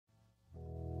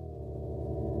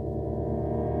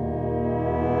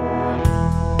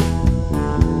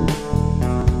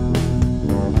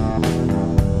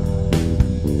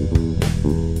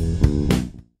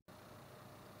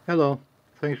Hello,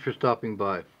 thanks for stopping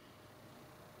by.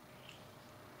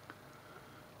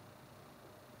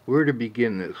 Where to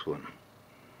begin this one?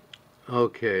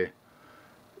 Okay,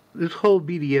 this whole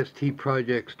BDST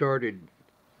project started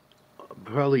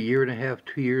probably a year and a half,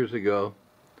 2 years ago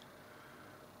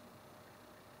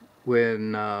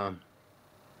when I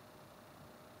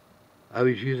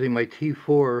was using my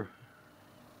T4,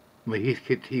 my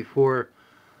Heathkit T4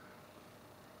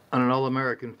 on an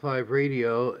All-American 5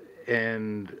 radio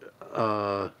and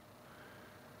saw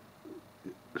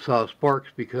sparks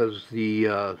because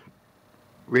the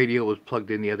radio was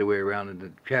plugged in the other way around and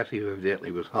the chassis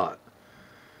evidently was hot.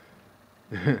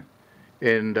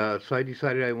 And so I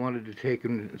decided I wanted to take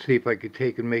and see if I could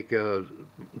take and make a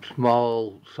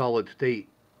small solid state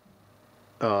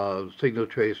signal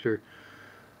tracer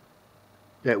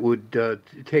that would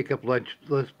take up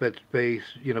less bed space,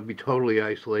 be totally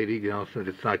isolated, so that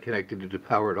it's not connected to the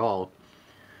power at all,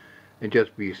 and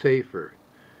just be safer.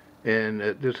 And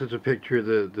this is a picture of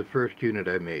the first unit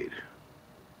I made.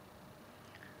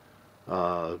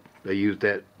 I used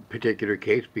that particular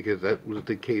case because that was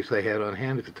the case I had on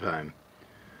hand at the time.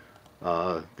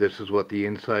 This is what the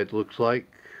inside looks like.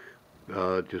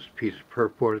 Just a piece of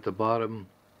perf board at the bottom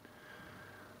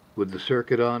with the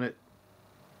circuit on it.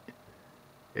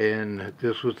 And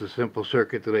this was the simple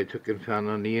circuit that I took and found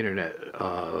on the internet.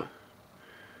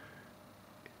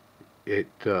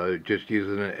 Just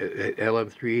using an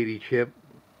LM380 chip.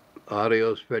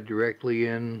 Audio's fed directly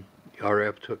in.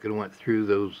 RF took and went through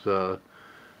those the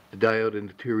diode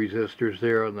into two resistors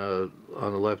there on the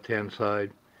left hand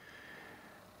side,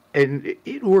 and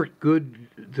it worked good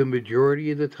the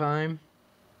majority of the time,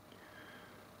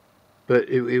 but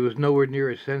it was nowhere near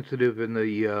as sensitive in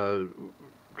the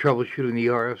troubleshooting the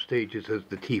RF stages as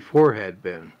the T4 had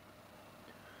been.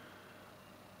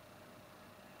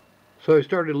 So I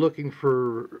started looking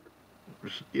for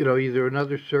either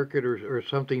another circuit or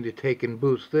something to take and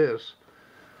boost this.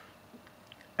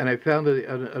 And I found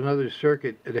another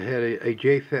circuit that had a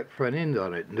JFET front end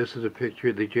on it. And this is a picture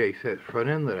of the JFET front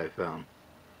end that I found.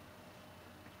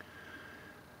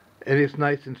 And it's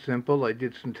nice and simple. I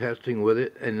did some testing with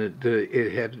it, and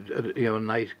it had a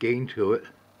nice gain to it.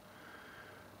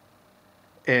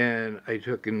 And I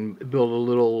took and built a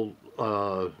little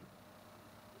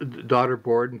daughter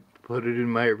board and put it in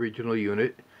my original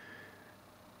unit.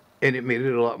 And it made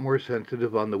it a lot more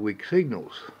sensitive on the weak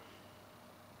signals.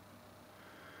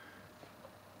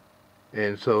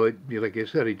 And so, like I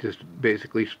said, he just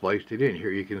basically spliced it in.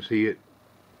 Here you can see it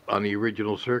on the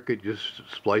original circuit, just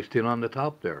spliced in on the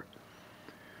top there.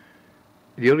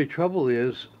 The only trouble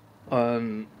is,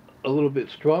 on a little bit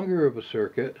stronger of a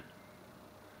circuit,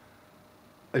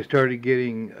 I started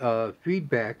getting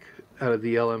feedback out of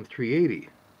the LM380.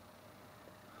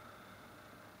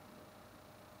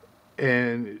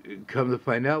 And come to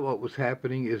find out, what was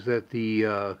happening is that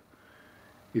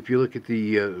if you look at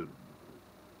the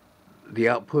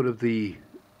output of the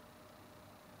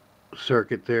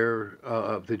circuit there,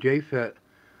 of the JFET,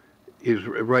 is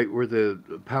right where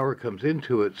the power comes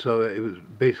into it. So it was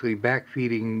basically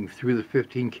backfeeding through the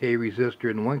 15K resistor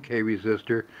and 1K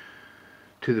resistor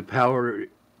to the power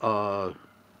of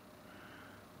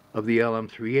the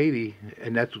LM380,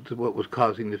 and that's what was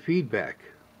causing the feedback.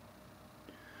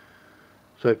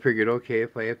 So I figured, okay,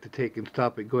 if I have to take and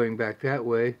stop it going back that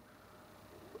way,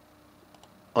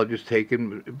 I'll just take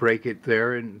and break it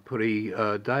there and put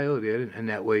a diode in, and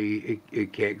that way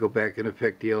it can't go back and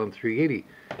affect the LM380.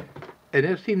 And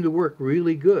that seemed to work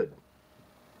really good.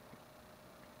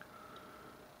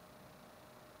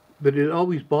 But it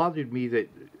always bothered me that,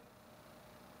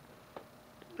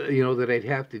 that I'd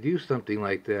have to do something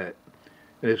like that.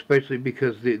 And especially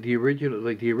because the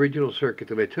original circuit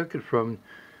that I took it from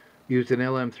used an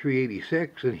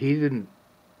LM386, and he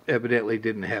evidently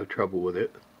didn't have trouble with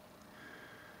it.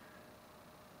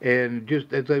 And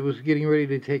just as I was getting ready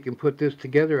to take and put this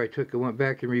together, I took and went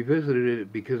back and revisited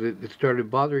it because it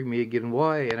started bothering me again.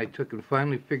 Why? And I took and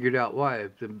finally figured out why.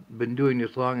 I've been doing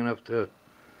this long enough to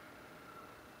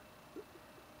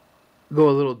go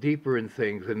a little deeper in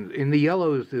things. And in the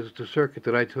yellow is the circuit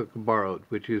that I took and borrowed,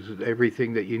 which is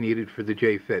everything that you needed for the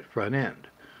JFET front end.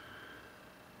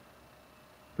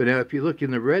 But now if you look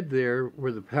in the red there,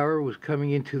 where the power was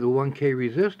coming into the 1K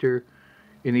resistor,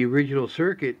 in the original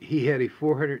circuit, he had a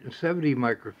 470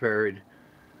 microfarad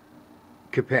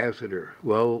capacitor.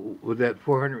 Well, with that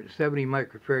 470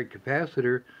 microfarad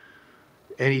capacitor,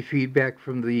 any feedback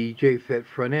from the JFET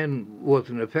front end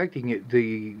wasn't affecting it.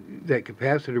 That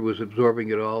capacitor was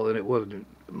absorbing it all, and it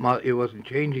wasn't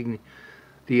changing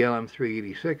the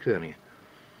LM386 any.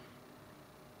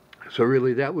 So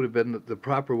really, that would have been the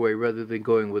proper way rather than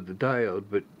going with the diode.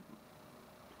 But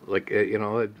Like, you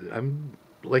know, I'm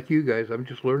like you guys, I'm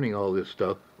just learning all this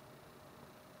stuff.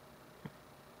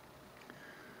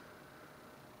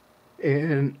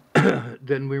 And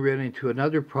then we ran into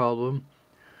another problem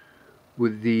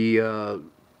with the 10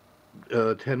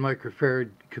 microfarad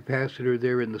capacitor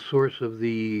there in the source of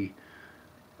the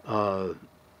uh,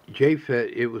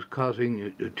 JFET. It was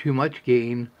causing too much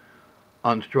gain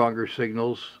on stronger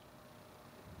signals,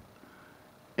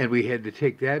 and we had to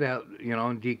take that out, you know,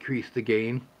 and decrease the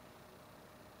gain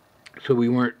so we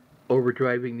weren't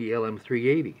overdriving the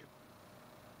LM380.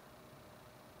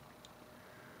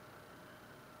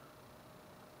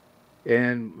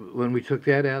 And when we took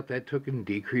that out, that took and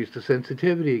decreased the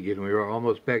sensitivity again. We were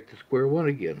almost back to square one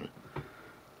again.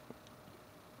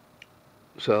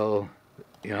 So,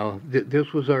 you know,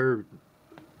 this was our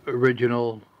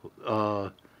original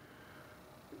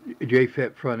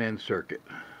JFET front end circuit.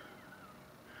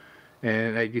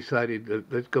 And I decided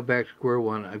that let's go back to square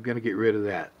one. I'm going to get rid of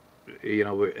that. You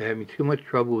know, we're having too much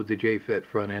trouble with the JFET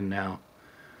front end now.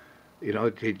 You know,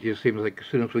 it just seems like as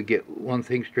soon as we get one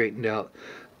thing straightened out,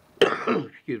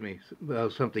 excuse me,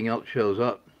 something else shows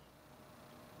up.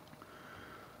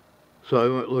 So I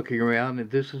went looking around, and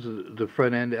this is the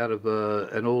front end out of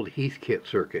an old Heathkit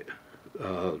circuit,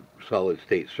 solid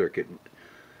state circuit,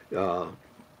 uh,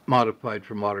 modified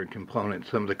for modern components.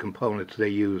 Some of the components they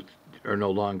used are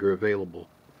no longer available,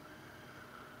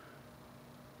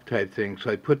 type thing.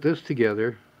 So I put this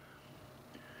together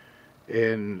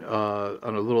and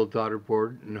on a little daughter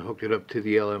board and hooked it up to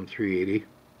the LM380.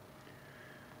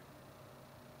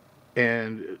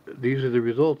 And these are the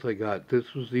results I got.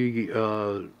 This was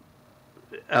the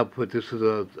output. This is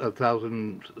a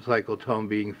 1,000 cycle tone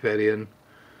being fed in.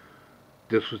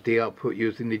 This was the output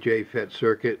using the JFET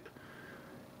circuit.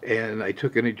 And I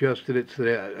took and adjusted it so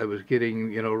that I was getting,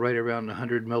 you know, right around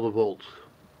 100 millivolts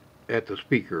at the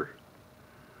speaker.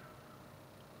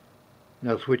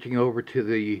 Now switching over to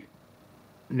the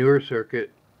newer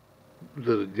circuit,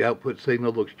 the output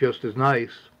signal looks just as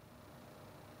nice.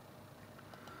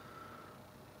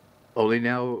 Only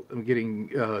now I'm getting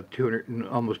 200,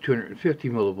 almost 250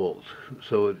 millivolts.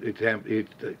 So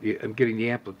I'm getting the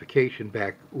amplification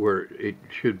back where it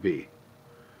should be.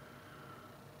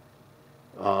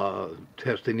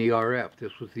 Testing the RF.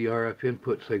 This was the RF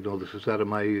input signal. This is out of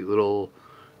my little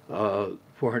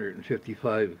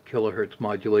 455 kilohertz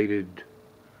modulated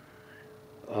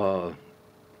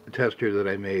tester that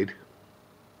I made.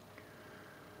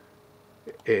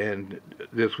 And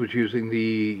this was using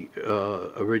the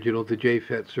original, the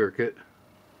JFET circuit.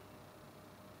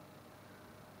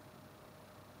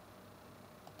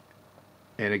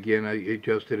 And again, I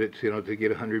adjusted it, you know, to get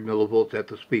 100 millivolts at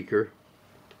the speaker.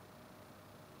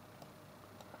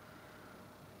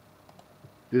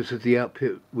 This is the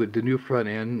output with the new front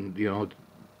end, you know,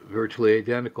 virtually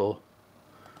identical.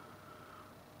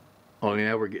 Only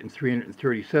now we're getting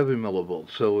 337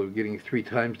 millivolts, so we're getting 3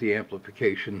 times the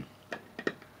amplification.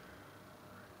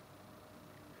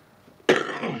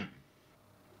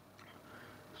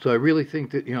 So I really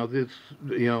think that, you know, this,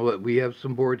 you know, we have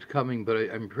some boards coming, but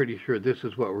I'm pretty sure this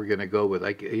is what we're going to go with.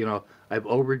 You know, I've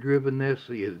overdriven this.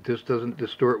 This doesn't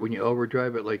distort when you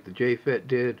overdrive it like the JFET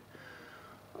did.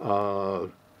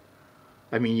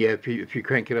 I mean, yeah, if you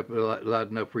crank it up loud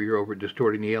enough where you're over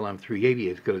distorting the LM380,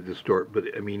 it's going to distort.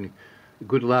 But I mean,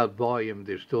 good loud volume,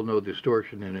 there's still no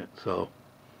distortion in it. So,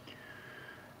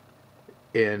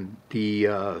 and the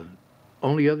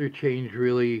only other change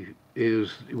really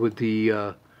is with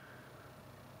the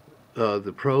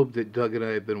probe that Doug and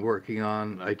I have been working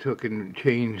on. I took and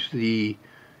changed the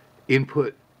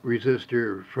input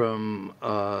resistor from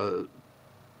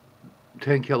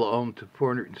 10 kilo ohm to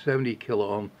 470 kilo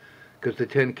ohm, because the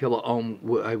 10 kilo ohm,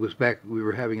 we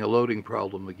were having a loading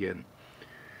problem again.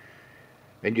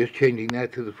 And just changing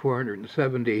that to the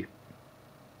 470,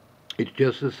 it's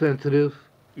just as sensitive.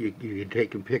 You can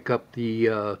take and pick up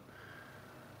the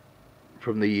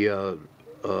from the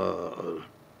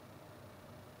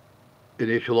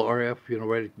initial RF, you know,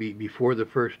 right before the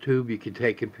first tube, you can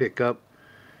take and pick up,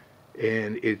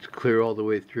 and it's clear all the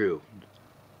way through.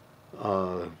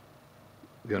 I'm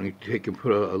going to take and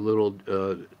put a little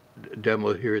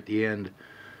demo here at the end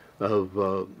of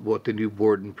what the new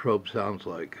board and probe sounds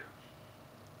like.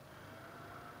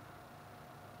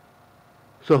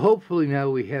 So hopefully now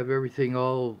we have everything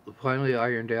all finally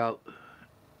ironed out,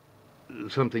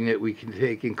 something that we can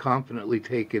take and confidently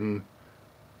take and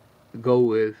go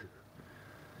with,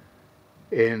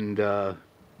 and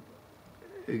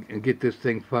get this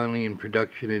thing finally in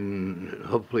production and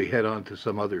hopefully head on to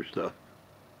some other stuff.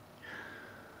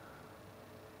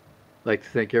 I'd like to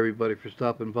thank everybody for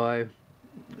stopping by.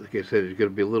 Like I said, there's going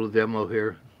to be a little demo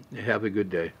here. Have a good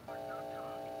day.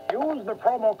 Use the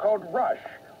promo code RUSH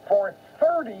for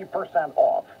 30%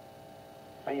 off.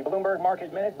 The Bloomberg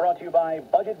Market Minute brought to you by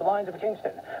Budget Blinds of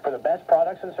Kingston. For the best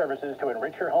products and services to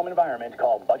enrich your home environment,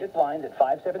 call Budget Blinds at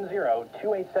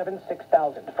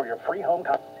 570-287-6000 for your free home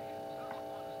consultation.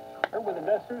 With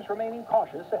investors remaining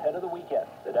cautious ahead of the weekend.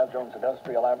 The Dow Jones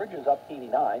Industrial Average is up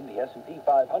 89, the S&P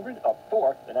 500 up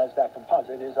 4, the Nasdaq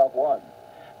Composite is up 1.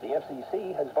 The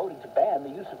FCC has voted to ban the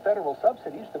use of federal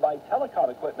subsidies to buy telecom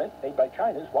equipment made by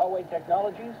China's Huawei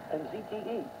Technologies and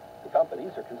ZTE. The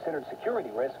companies are considered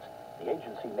security risks. The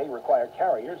agency may require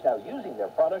carriers now using their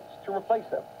products to replace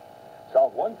them.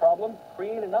 Solve one problem,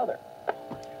 create another.